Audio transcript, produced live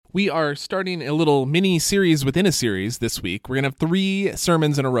We are starting a little mini series within a series this week. We're going to have 3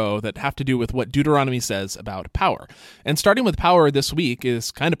 sermons in a row that have to do with what Deuteronomy says about power. And starting with power this week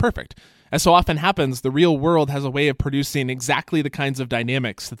is kind of perfect. As so often happens, the real world has a way of producing exactly the kinds of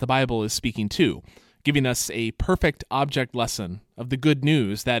dynamics that the Bible is speaking to, giving us a perfect object lesson of the good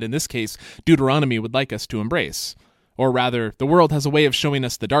news that, in this case, Deuteronomy would like us to embrace. Or rather, the world has a way of showing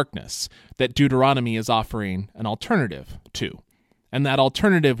us the darkness that Deuteronomy is offering an alternative to. And that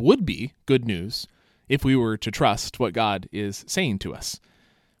alternative would be good news if we were to trust what God is saying to us.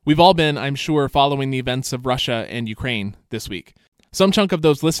 We've all been, I'm sure, following the events of Russia and Ukraine this week. Some chunk of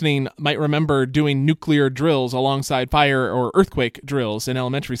those listening might remember doing nuclear drills alongside fire or earthquake drills in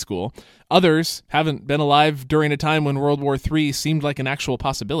elementary school. Others haven't been alive during a time when World War III seemed like an actual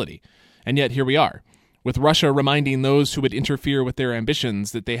possibility. And yet here we are, with Russia reminding those who would interfere with their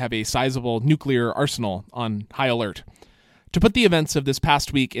ambitions that they have a sizable nuclear arsenal on high alert. To put the events of this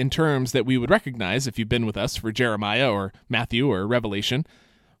past week in terms that we would recognize if you've been with us for Jeremiah or Matthew or Revelation,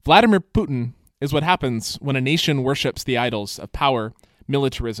 Vladimir Putin is what happens when a nation worships the idols of power,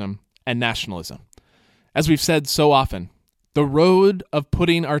 militarism, and nationalism. As we've said so often, the road of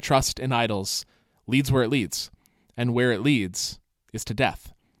putting our trust in idols leads where it leads, and where it leads is to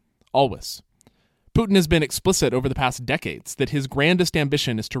death. Always. Putin has been explicit over the past decades that his grandest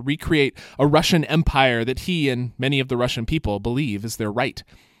ambition is to recreate a Russian empire that he and many of the Russian people believe is their right.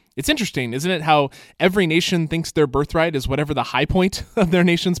 It's interesting, isn't it, how every nation thinks their birthright is whatever the high point of their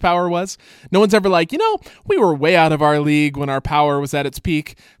nation's power was? No one's ever like, we were way out of our league when our power was at its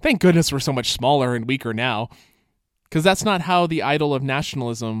peak. Thank goodness we're so much smaller and weaker now. Because that's not how the idol of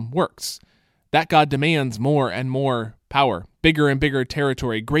nationalism works. That God demands more and more power, bigger and bigger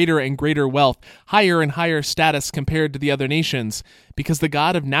territory, greater and greater wealth, higher and higher status compared to the other nations, because the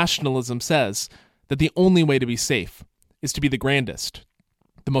God of nationalism says that the only way to be safe is to be the grandest,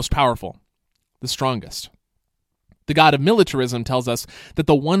 the most powerful, the strongest. The God of militarism tells us that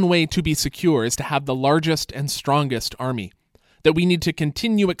the one way to be secure is to have the largest and strongest army, that we need to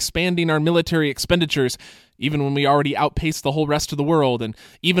continue expanding our military expenditures even when we already outpace the whole rest of the world, and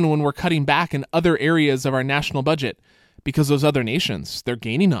even when we're cutting back in other areas of our national budget, because those other nations, they're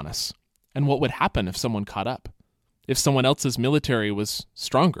gaining on us. And what would happen if someone caught up? If someone else's military was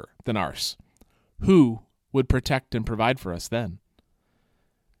stronger than ours? Who would protect and provide for us then?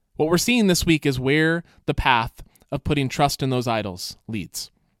 What we're seeing this week is where the path of putting trust in those idols leads.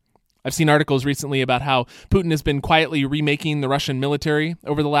 I've seen articles recently about how Putin has been quietly remaking the Russian military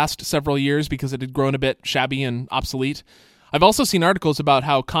over the last several years because it had grown a bit shabby and obsolete. I've also seen articles about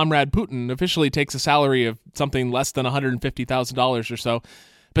how Comrade Putin officially takes a salary of something less than $150,000 or so,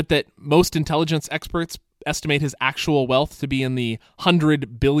 but that most intelligence experts estimate his actual wealth to be in the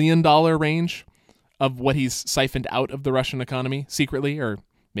 $100 billion range of what he's siphoned out of the Russian economy secretly, or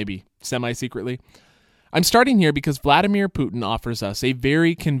maybe semi-secretly. I'm starting here because Vladimir Putin offers us a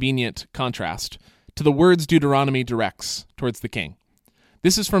very convenient contrast to the words Deuteronomy directs towards the king.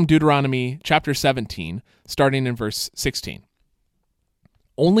 This is from Deuteronomy chapter 17, starting in verse 16.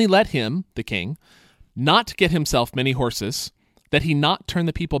 Only let him, the king, not get himself many horses, that he not turn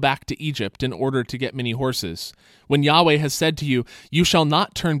the people back to Egypt in order to get many horses, when Yahweh has said to you, you shall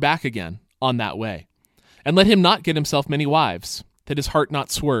not turn back again on that way. And let him not get himself many wives, that his heart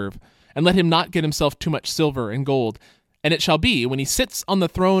not swerve, and let him not get himself too much silver and gold. And it shall be, when he sits on the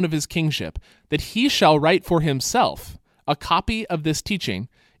throne of his kingship, that he shall write for himself a copy of this teaching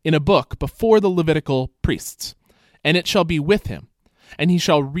in a book before the Levitical priests. And it shall be with him, and he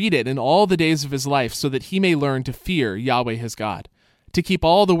shall read it in all the days of his life, so that he may learn to fear Yahweh his God, to keep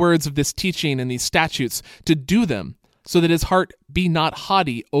all the words of this teaching and these statutes, to do them, so that his heart be not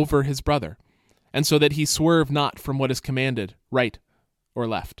haughty over his brother, and so that he swerve not from what is commanded, right or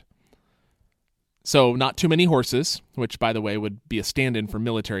left. So not too many horses, which, by the way, would be a stand-in for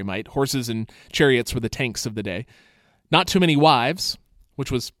military might. Horses and chariots were the tanks of the day. Not too many wives,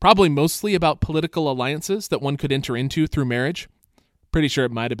 which was probably mostly about political alliances that one could enter into through marriage. Pretty sure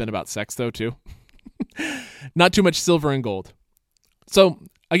it might have been about sex, though, too. Not too much silver and gold. So,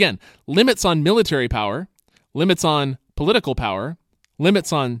 again, limits on military power, limits on political power,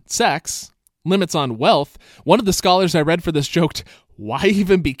 limits on sex, limits on wealth. One of the scholars I read for this joked, why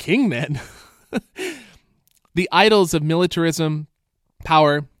even be king then? The idols of militarism,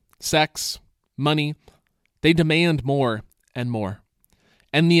 power, sex, money, they demand more and more.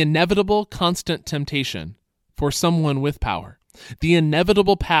 And the inevitable constant temptation for someone with power, the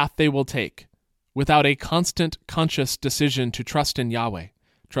inevitable path they will take without a constant conscious decision to trust in Yahweh,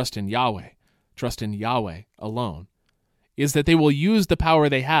 trust in Yahweh, trust in Yahweh alone, is that they will use the power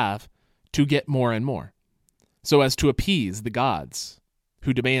they have to get more and more, so as to appease the gods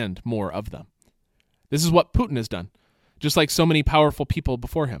who demand more of them. This is what Putin has done, just like so many powerful people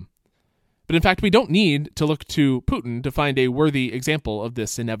before him. But in fact, we don't need to look to Putin to find a worthy example of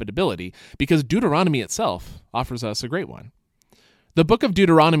this inevitability, because Deuteronomy itself offers us a great one. The book of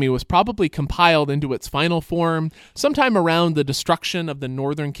Deuteronomy was probably compiled into its final form sometime around the destruction of the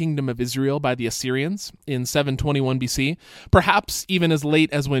northern kingdom of Israel by the Assyrians in 721 BC, perhaps even as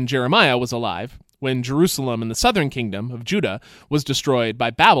late as when Jeremiah was alive, when Jerusalem and the southern kingdom of Judah was destroyed by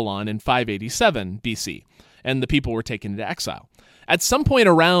Babylon in 587 BC, and the people were taken into exile. At some point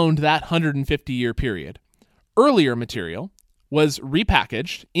around that 150-year period, earlier material was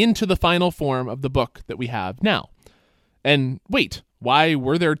repackaged into the final form of the book that we have now. And wait, why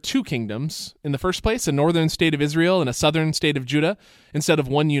were there two kingdoms in the first place, a northern state of Israel and a southern state of Judah, instead of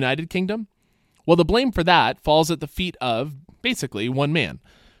one united kingdom? Well, the blame for that falls at the feet of, basically, one man,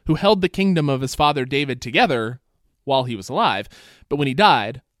 who held the kingdom of his father David together while he was alive, but when he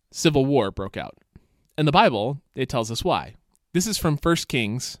died, civil war broke out. And the Bible, it tells us why. This is from 1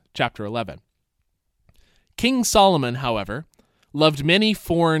 Kings chapter 11. King Solomon, however, loved many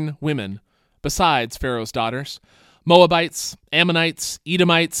foreign women besides Pharaoh's daughters, Moabites, Ammonites,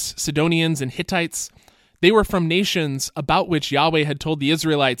 Edomites, Sidonians, and Hittites. They were from nations about which Yahweh had told the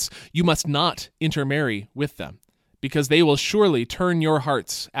Israelites, "You must not intermarry with them, because they will surely turn your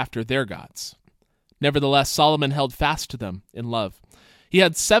hearts after their gods." Nevertheless, Solomon held fast to them in love. He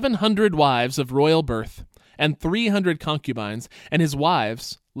had 700 wives of royal birth and 300 concubines, and his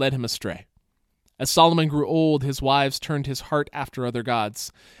wives led him astray. As Solomon grew old, his wives turned his heart after other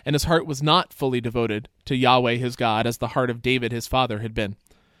gods, and his heart was not fully devoted to Yahweh his God as the heart of David his father had been.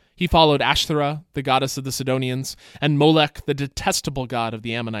 He followed Ashtoreth, the goddess of the Sidonians, and Molech, the detestable god of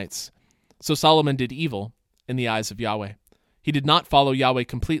the Ammonites. So Solomon did evil in the eyes of Yahweh. He did not follow Yahweh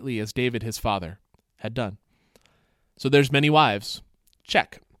completely as David his father had done. So there's many wives.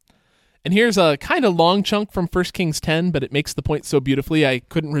 Check. And here's a kind of long chunk from 1 Kings 10, but it makes the point so beautifully I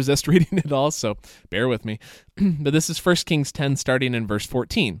couldn't resist reading it all, so bear with me. But this is 1 Kings 10, starting in verse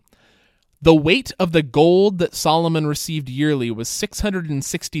 14. The weight of the gold that Solomon received yearly was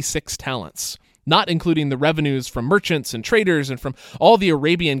 666 talents, not including the revenues from merchants and traders and from all the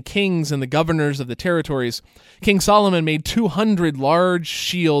Arabian kings and the governors of the territories. King Solomon made 200 large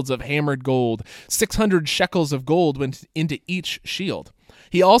shields of hammered gold. 600 shekels of gold went into each shield.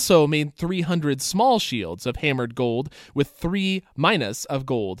 He also made 300 small shields of hammered gold with 3 minas of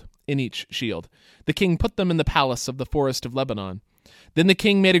gold in each shield. The king put them in the palace of the forest of Lebanon. Then the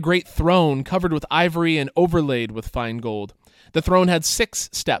king made a great throne covered with ivory and overlaid with fine gold. The throne had 6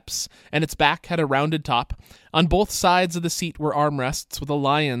 steps, and its back had a rounded top. On both sides of the seat were armrests with a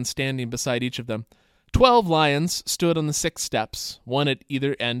lion standing beside each of them. 12 lions stood on the 6 steps, one at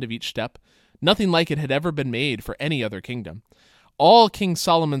either end of each step. Nothing like it had ever been made for any other kingdom. All King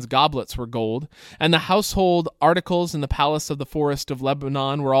Solomon's goblets were gold, and the household articles in the palace of the forest of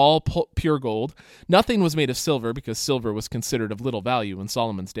Lebanon were all pure gold. Nothing was made of silver, because silver was considered of little value in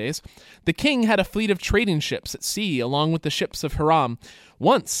Solomon's days. The king had a fleet of trading ships at sea, along with the ships of Hiram.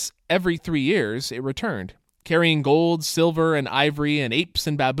 Once every 3 years it returned, carrying gold, silver, and ivory, and apes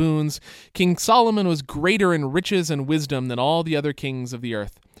and baboons. King Solomon was greater in riches and wisdom than all the other kings of the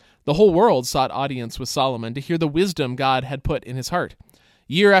earth. The whole world sought audience with Solomon to hear the wisdom God had put in his heart.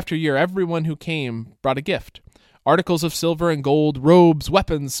 Year after year, everyone who came brought a gift: articles of silver and gold, robes,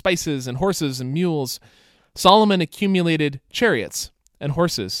 weapons, spices, and horses and mules. Solomon accumulated chariots and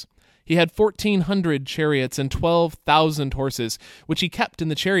horses. He had 1,400 chariots and 12,000 horses, which he kept in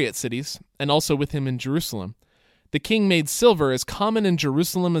the chariot cities, and also with him in Jerusalem. The king made silver as common in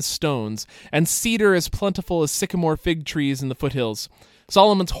Jerusalem as stones, and cedar as plentiful as sycamore fig trees in the foothills.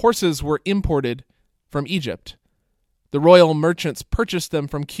 Solomon's horses were imported from Egypt. The royal merchants purchased them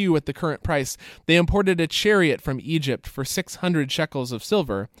from Kue at the current price. They imported a chariot from Egypt for 600 shekels of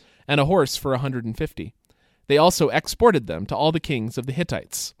silver and a horse for 150. They also exported them to all the kings of the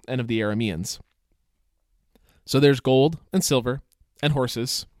Hittites and of the Arameans. So there's gold and silver and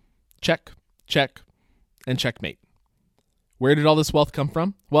horses. Check, check, and checkmate. Where did all this wealth come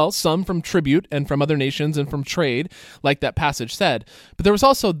from? Well, some from tribute and from other nations and from trade, like that passage said. But there was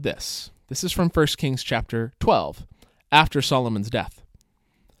also this. This is from 1 Kings chapter 12, after Solomon's death.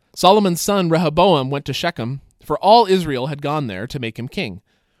 Solomon's son Rehoboam went to Shechem, for all Israel had gone there to make him king.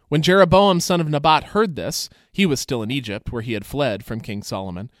 When Jeroboam son of Nebat heard this, he was still in Egypt, where he had fled from King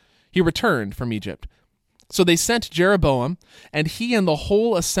Solomon. He returned from Egypt. So they sent Jeroboam, and he and the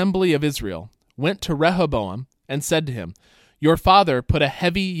whole assembly of Israel went to Rehoboam and said to him, "Your father put a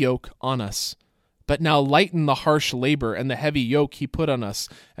heavy yoke on us, but now lighten the harsh labor and the heavy yoke he put on us,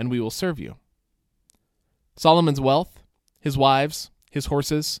 and we will serve you." Solomon's wealth, his wives, his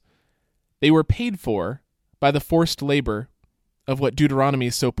horses, they were paid for by the forced labor of what Deuteronomy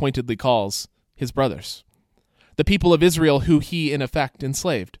so pointedly calls his brothers. The people of Israel who he, in effect,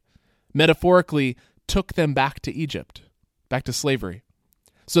 enslaved, metaphorically took them back to Egypt, back to slavery,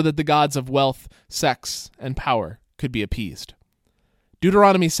 so that the gods of wealth, sex, and power could be appeased.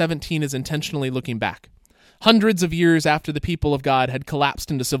 Deuteronomy 17 is intentionally looking back. Hundreds of years after the people of God had collapsed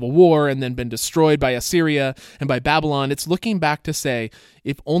into civil war and then been destroyed by Assyria and by Babylon, it's looking back to say,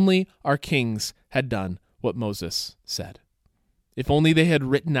 if only our kings had done what Moses said. If only they had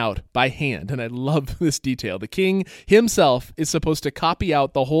written out by hand, and I love this detail. The king himself is supposed to copy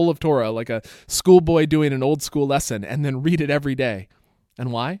out the whole of Torah like a schoolboy doing an old school lesson and then read it every day.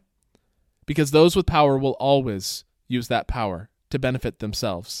 And why? Because those with power will always use that power to benefit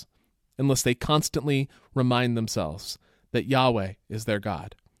themselves, unless they constantly remind themselves that Yahweh is their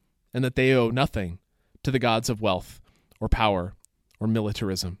God, and that they owe nothing to the gods of wealth or power or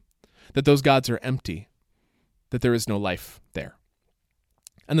militarism, that those gods are empty, that there is no life there.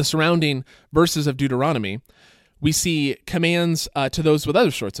 And the surrounding verses of Deuteronomy, we see commands to those with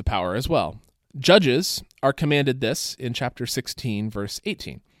other sorts of power as well. Judges are commanded this in chapter 16, verse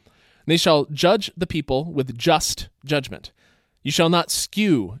 18. They shall judge the people with just judgment. You shall not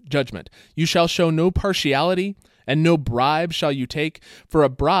skew judgment. You shall show no partiality, and no bribe shall you take, for a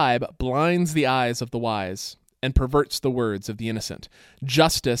bribe blinds the eyes of the wise and perverts the words of the innocent.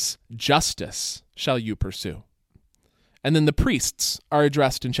 Justice, justice shall you pursue. And then the priests are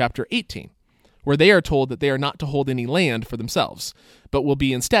addressed in chapter 18, where they are told that they are not to hold any land for themselves, but will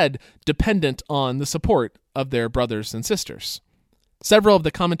be instead dependent on the support of their brothers and sisters. Several of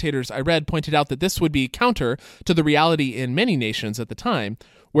the commentators I read pointed out that this would be counter to the reality in many nations at the time,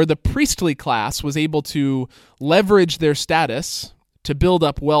 where the priestly class was able to leverage their status to build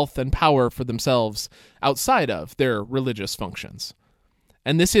up wealth and power for themselves outside of their religious functions.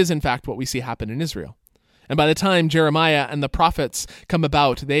 And this is, in fact, what we see happen in Israel. And by the time Jeremiah and the prophets come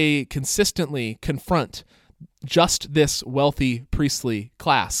about, they consistently confront just this wealthy priestly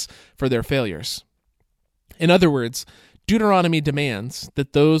class for their failures. In other words, Deuteronomy demands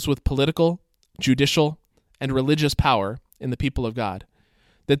that those with political, judicial, and religious power in the people of God,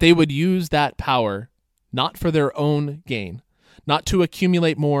 that they would use that power not for their own gain, not to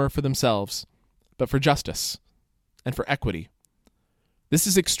accumulate more for themselves, but for justice and for equity. This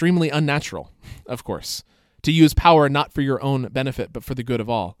is extremely unnatural, of course, to use power not for your own benefit, but for the good of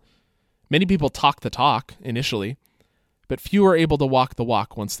all. Many people talk the talk initially, but few are able to walk the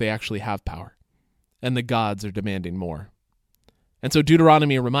walk once they actually have power, and the gods are demanding more. And so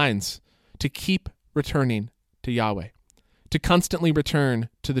Deuteronomy reminds to keep returning to Yahweh, to constantly return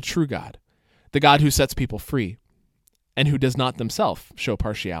to the true God, the God who sets people free, and who does not themselves show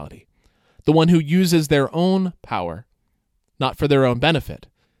partiality, the one who uses their own power, not for their own benefit,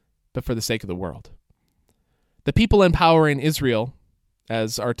 but for the sake of the world. The people in power in Israel,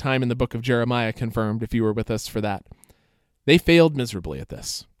 as our time in the book of Jeremiah confirmed, if you were with us for that, they failed miserably at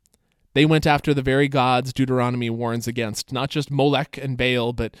this. They went after the very gods Deuteronomy warns against, not just Molech and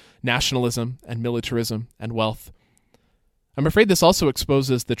Baal, but nationalism and militarism and wealth. I'm afraid this also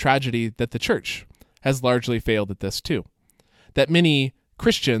exposes the tragedy that the church has largely failed at this too, that many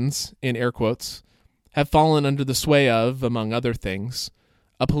Christians, in air quotes, have fallen under the sway of, among other things,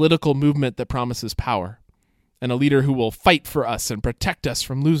 a political movement that promises power, and a leader who will fight for us and protect us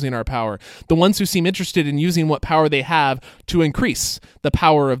from losing our power. The ones who seem interested in using what power they have to increase the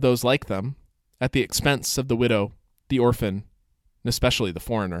power of those like them at the expense of the widow, the orphan, and especially the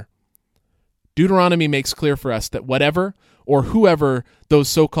foreigner. Deuteronomy makes clear for us that whatever or whoever those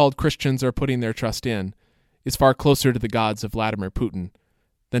so-called Christians are putting their trust in is far closer to the gods of Vladimir Putin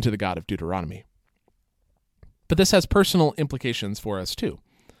than to the God of Deuteronomy. But this has personal implications for us too.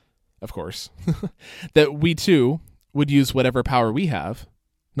 Of course, that we too would use whatever power we have,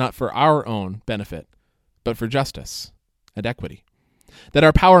 not for our own benefit, but for justice and equity. That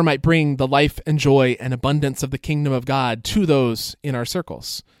our power might bring the life and joy and abundance of the kingdom of God to those in our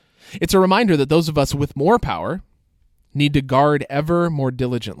circles. It's a reminder that those of us with more power need to guard ever more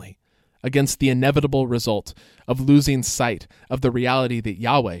diligently against the inevitable result of losing sight of the reality that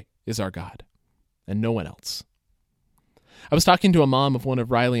Yahweh is our God and no one else. I was talking to a mom of one of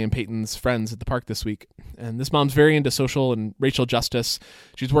Riley and Peyton's friends at the park this week, and this mom's very into social and racial justice.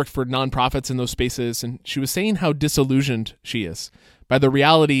 She's worked for nonprofits in those spaces, and she was saying how disillusioned she is by the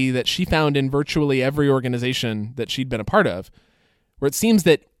reality that she found in virtually every organization that she'd been a part of, where it seems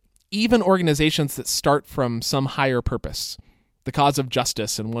that even organizations that start from some higher purpose, the cause of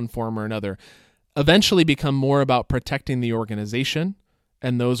justice in one form or another, eventually become more about protecting the organization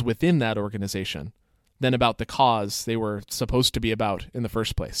and those within that organization than about the cause they were supposed to be about in the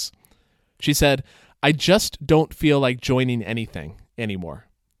first place. She said, "I just don't feel like joining anything anymore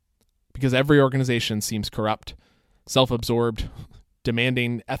because every organization seems corrupt, self-absorbed,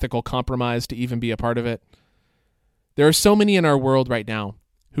 demanding ethical compromise to even be a part of it. There are so many in our world right now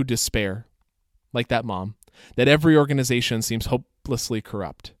who despair, like that mom, that every organization seems hopelessly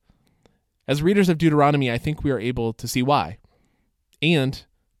corrupt. As readers of Deuteronomy, I think we are able to see why, and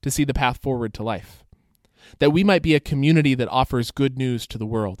to see the path forward to life. That we might be a community that offers good news to the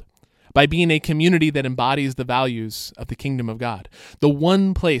world, by being a community that embodies the values of the kingdom of God, the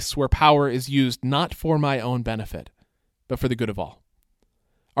one place where power is used not for my own benefit, but for the good of all.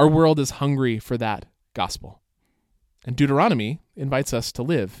 Our world is hungry for that gospel, and Deuteronomy invites us to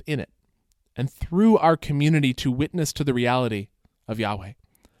live in it, and through our community to witness to the reality of Yahweh,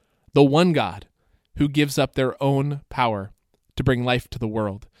 the one God who gives up their own power to bring life to the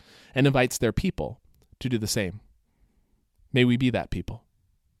world and invites their people to do the same. May we be that people.